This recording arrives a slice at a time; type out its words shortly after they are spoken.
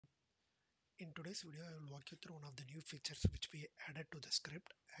In today's video, I will walk you through one of the new features which we added to the script,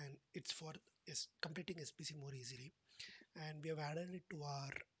 and it's for completing SBC more easily. And we have added it to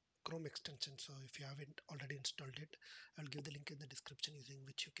our Chrome extension. So if you haven't already installed it, I'll give the link in the description using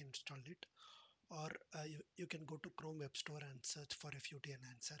which you can install it. Or you can go to Chrome Web Store and search for FUT and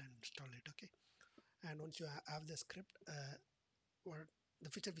answer and install it. Okay. And once you have the script, what the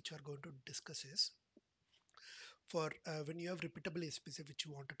feature which we are going to discuss is for when you have repeatable SPC which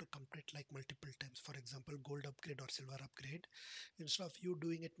you wanted to complete like multiple times, for example gold upgrade or silver upgrade, instead of you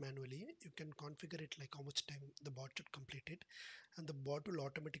doing it manually, you can configure it like how much time the bot should complete it, and the bot will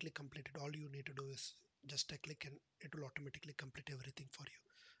automatically complete it. All you need to do is just a click and it will automatically complete everything for you.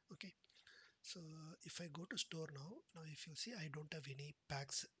 Okay, so if I go to store now if you see I don't have any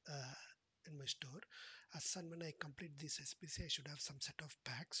packs in my store. As soon when I complete this SPC, I should have some set of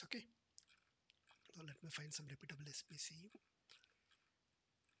packs. Okay, so let me find some repeatable SPC.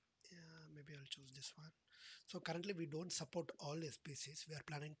 Yeah, maybe I'll choose this one. So currently we don't support all SBCs. We are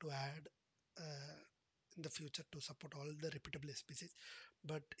planning to add in the future to support all the repeatable SBCs.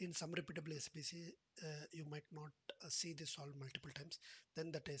 But in some repeatable SBC, you might not see this all multiple times.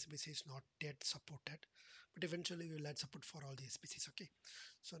 Then that SBC is not yet supported. But eventually we will add support for all the SBCs. Okay.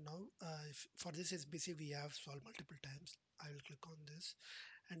 So now if for this SBC we have solved multiple times. I will click on this,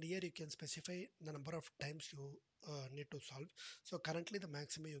 and here you can specify the number of times you need to solve. So currently the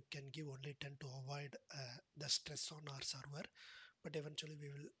maximum you can give only 10 to avoid the stress on our server, but eventually we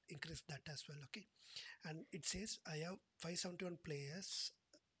will increase that as well. Okay, and it says I have 571 players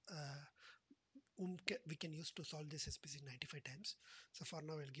we can use to solve this SPC 95 times. So for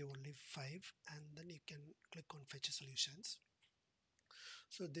now I'll give only 5, and then you can click on fetch solutions.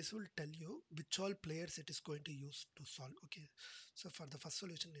 So this will tell you which all players it is going to use to solve. Okay, so for the first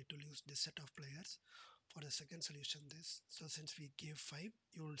solution it will use this set of players. For the second solution this, so since we gave 5,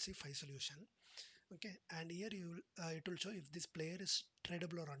 you will see 5 solution. Okay, and here you will it will show if this player is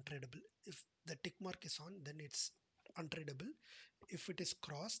tradable or untradable. If the tick mark is on, then it's untradable. If it is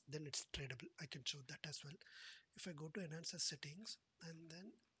crossed, then it's tradable. I can show that as well. If I go to enhancer settings, and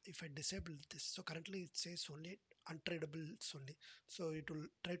then if I disable this, so currently it says only untradables only, so it will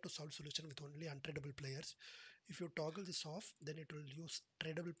try to solve solution with only untradable players. If you toggle this off, then it will use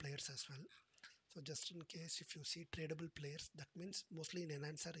tradable players as well. So just in case if you see tradable players, that means mostly in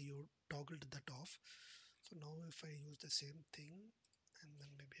enhancer you toggled that off. So now if I use the same thing, and then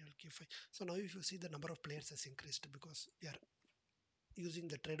maybe I'll give 5. So now if you see the number of players has increased because we are using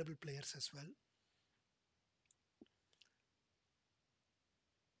the tradable players as well.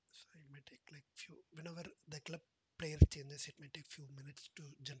 So it may take like few, whenever the club player changes, it may take few minutes to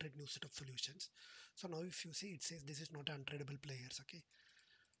generate new set of solutions. So now if you see, it says this is not untradable players. Okay,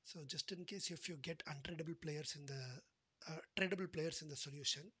 so just in case if you get untradable players in the tradable players in the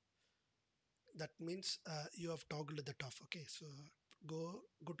solution, that means you have toggled that off. Okay, so go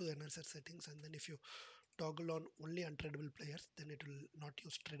to enhancer settings, and then if you toggle on only untradable players, then it will not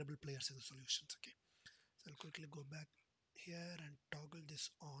use tradable players in the solutions. Okay, so I'll quickly go back here and toggle this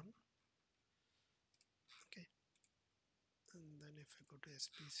on. Okay, and then if I go to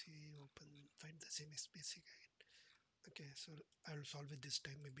SPC, open, find the same SPC again. Okay, so I will solve it this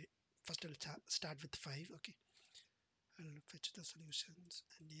time. Maybe first I'll start with 5. Okay, I'll fetch the solutions,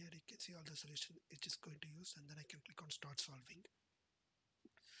 and here you can see all the solution it is going to use, and then I can click on start solving.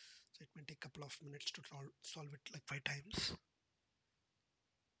 So it may take a couple of minutes to solve it like 5 times.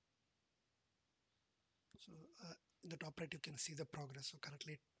 So in the top right you can see the progress. So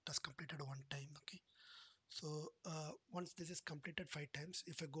currently it has completed 1 time. Okay, so once this is completed 5 times,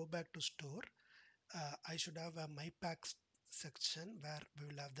 if I go back to store, I should have a my packs section where we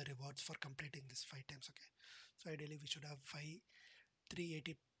will have the rewards for completing this 5 times. Okay, so ideally we should have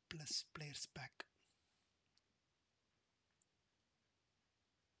 380 plus players pack.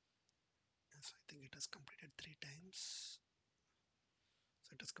 So I think it has completed 3 times.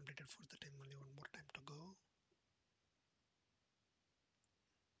 So it has completed 4th time, only 1 more time to go.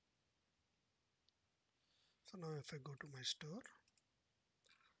 So now if I go to my store,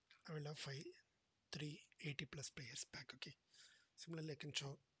 I will have 380 plus players pack. Okay, similarly I can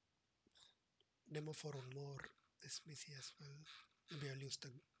show demo for one more SBC as well. Maybe I'll use the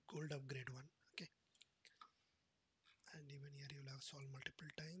gold upgrade one. Okay, and even here you'll have solved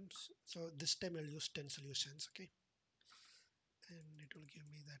multiple times. So this time I'll use 10 solutions. Okay, and it will give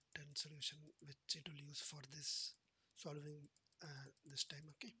me that 10 solution which it will use for this solving this time.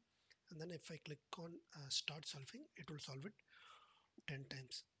 Okay, and then if I click on start solving, it will solve it 10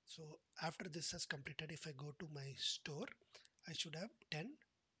 times. So after this has completed, if I go to my store, I should have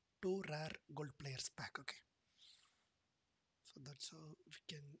 2 rare gold players pack. Okay, So that's how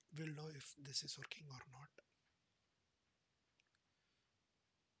we'll know if this is working or not.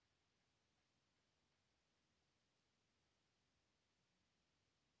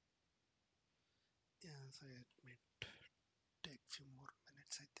 Yeah, so it might take few more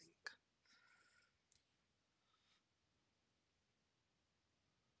minutes, I think.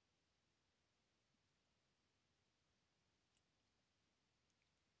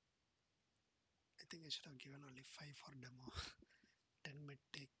 I think I should have given only 5 for demo. 10 might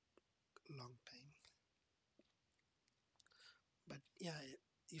take long time. But yeah,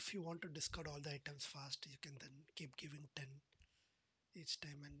 if you want to discard all the items fast, you can then keep giving 10 each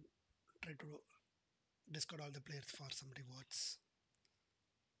time and try to discard all the players for some rewards.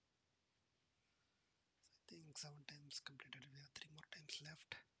 I think 7 times completed. We have 3 more times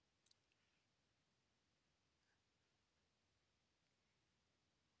left.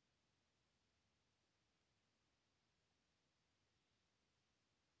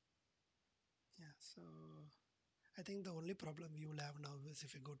 Yeah, so I think the only problem you will have now is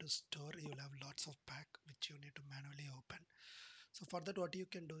if you go to store, you'll have lots of pack which you need to manually open. So for that, what you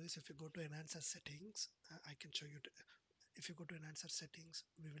can do is if you go to enhancer settings, I can show you. If you go to enhancer settings,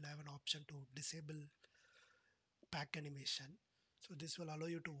 we will have an option to disable pack animation. So this will allow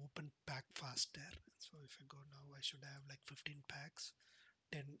you to open pack faster. So if I go now, I should have like 15 packs,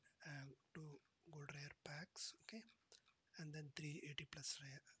 10 2 gold rare packs, okay, and then 380 plus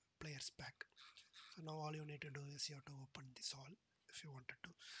rare players pack. So now all you need to do is you have to open this all if you wanted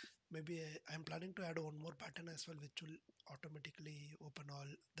to. Maybe I'm planning to add one more button as well, which will automatically open all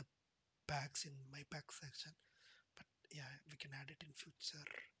the packs in my pack section. But yeah, we can add it in future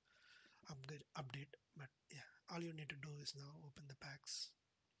update. But yeah, all you need to do is now open the packs.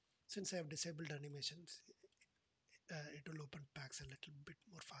 Since I have disabled animations, it will open packs a little bit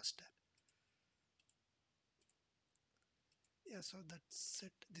more faster. Yeah, so that's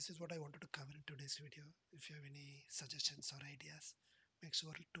it. This is what I wanted to cover in today's video. If you have any suggestions or ideas, make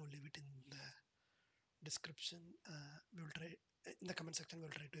sure to leave it in the description. We will try in the comment section.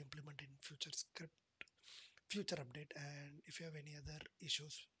 We'll try to implement in future update. And if you have any other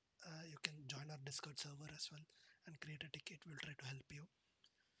issues, you can join our Discord server as well and create a ticket. We'll try to help you.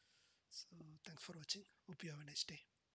 So thanks for watching. Hope you have a nice day.